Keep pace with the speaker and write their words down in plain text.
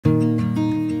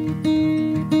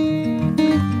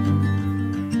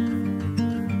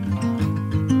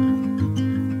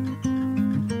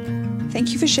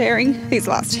for sharing these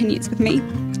last 10 years with me.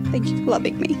 Thank you for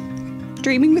loving me,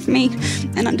 dreaming with me,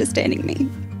 and understanding me.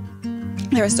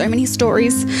 There are so many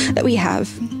stories that we have,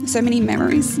 so many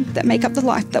memories that make up the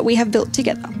life that we have built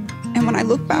together. And when I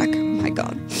look back, my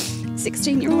God,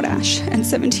 16-year-old Ash and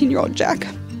 17-year-old Jack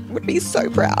would be so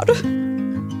proud.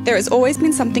 There has always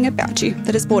been something about you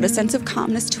that has brought a sense of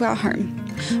calmness to our home.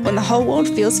 When the whole world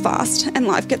feels fast and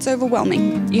life gets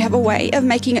overwhelming, you have a way of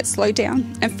making it slow down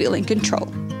and feel in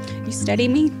control. You steady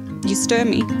me, you stir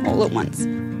me all at once.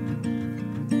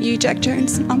 You, Jack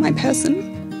Jones, are my person.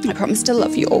 I promise to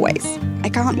love you always. I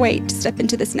can't wait to step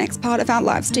into this next part of our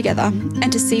lives together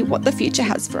and to see what the future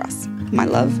has for us. My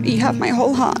love, you have my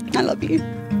whole heart. I love you.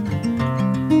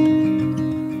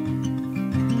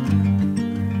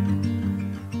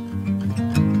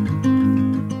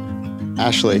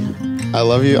 Ashley, I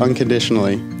love you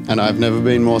unconditionally, and I've never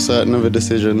been more certain of a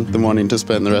decision than wanting to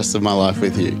spend the rest of my life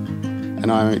with you.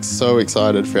 And I'm so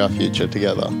excited for our future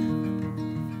together.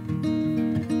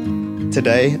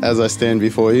 Today, as I stand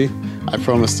before you, I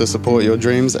promise to support your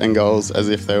dreams and goals as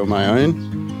if they were my own.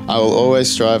 I will always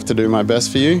strive to do my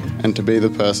best for you and to be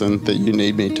the person that you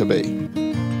need me to be.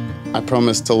 I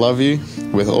promise to love you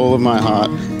with all of my heart,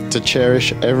 to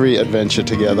cherish every adventure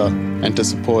together, and to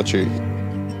support you.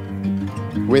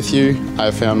 With you, I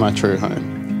have found my true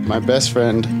home, my best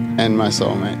friend and my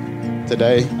soulmate.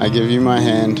 Today, I give you my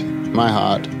hand, my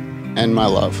heart, and my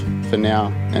love, for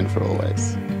now and for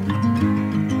always.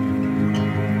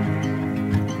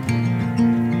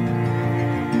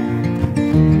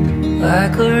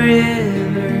 Like a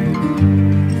river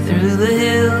through the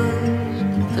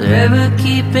hills, forever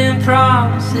keeping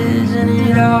promises, and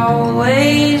it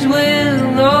always will.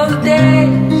 Though the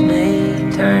days may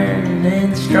turn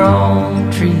and the strong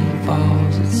tree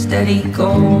falls, it's steady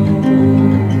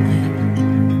going.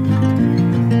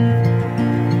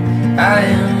 I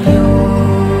am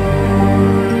yours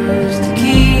to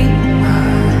keep, my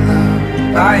love.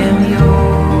 I am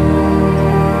yours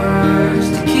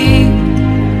to keep.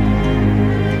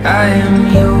 I am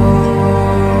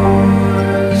yours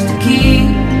to keep,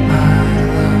 my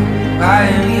love. I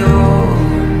am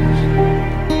yours.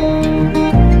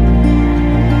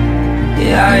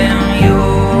 Yeah, I am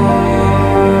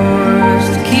yours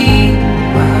to keep,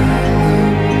 my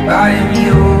love. I am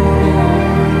yours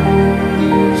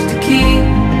to keep.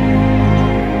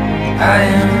 I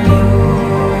am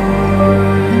yours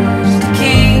to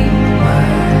keep, my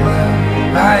love.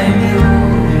 I am yours.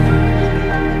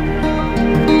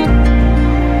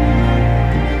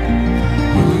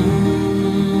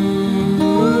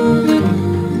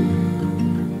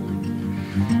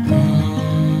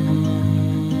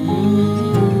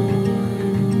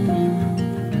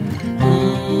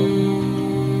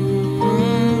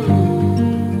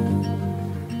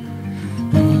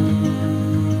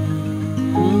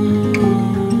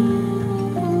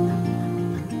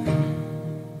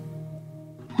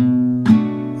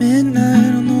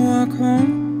 Midnight on the walk home,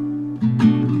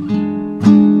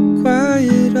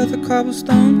 quiet of the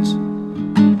cobblestones.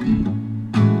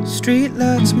 Street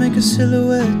lights make a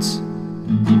silhouette.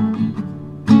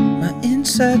 My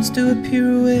insides do a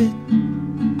pirouette.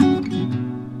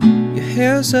 Your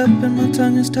hair's up and my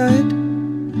tongue is tied.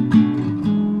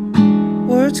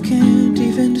 Words can't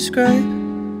even describe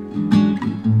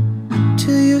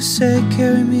till you say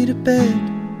carry me to bed.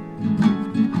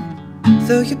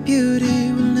 Though your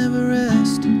beauty will never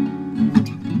rest,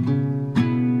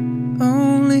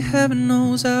 only heaven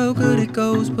knows how good it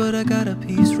goes. But I got a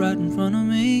piece right in front of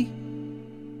me.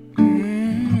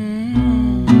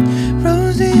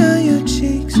 Rosy are your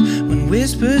cheeks when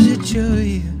whispers at your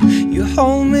ear. You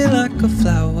hold me like a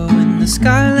flower when the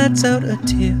sky lets out a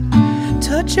tear.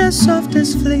 Touch as soft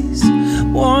as fleece,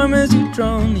 warm as you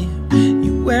draw near.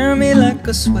 You wear me like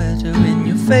a sweater in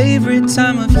your favorite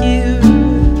time of year.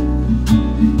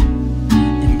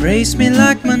 Embrace me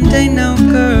like Monday now,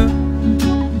 girl.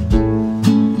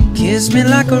 Kiss me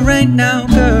like a rain now,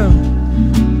 girl.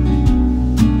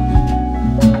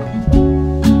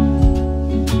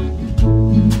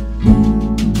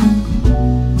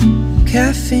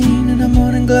 Caffeine in the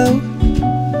morning glow.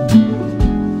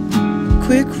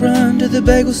 Quick run to the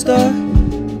bagel store.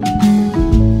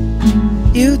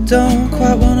 You don't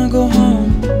quite wanna go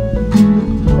home,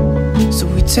 so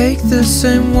we take the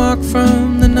same walk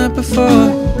from the night before.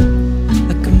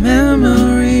 Like a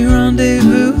memory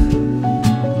rendezvous.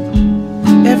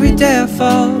 Every day I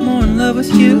fall more in love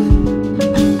with you.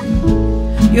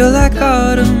 You're like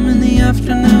autumn in the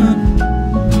afternoon.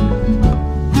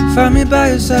 Find me by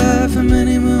your side for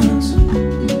many moons.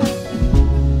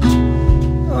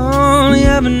 Only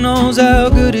heaven knows how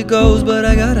good it goes, but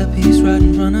I got a piece right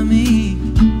in front of me.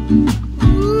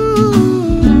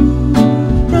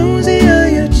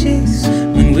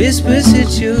 whispers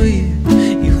hit your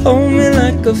ear. You hold me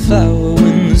like a flower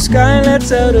when the sky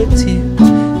lets out a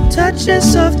tear. Touch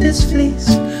as soft as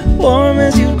fleece, warm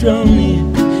as you draw near.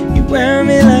 You wear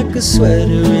me like a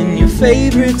sweater in your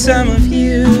favorite time of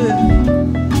year.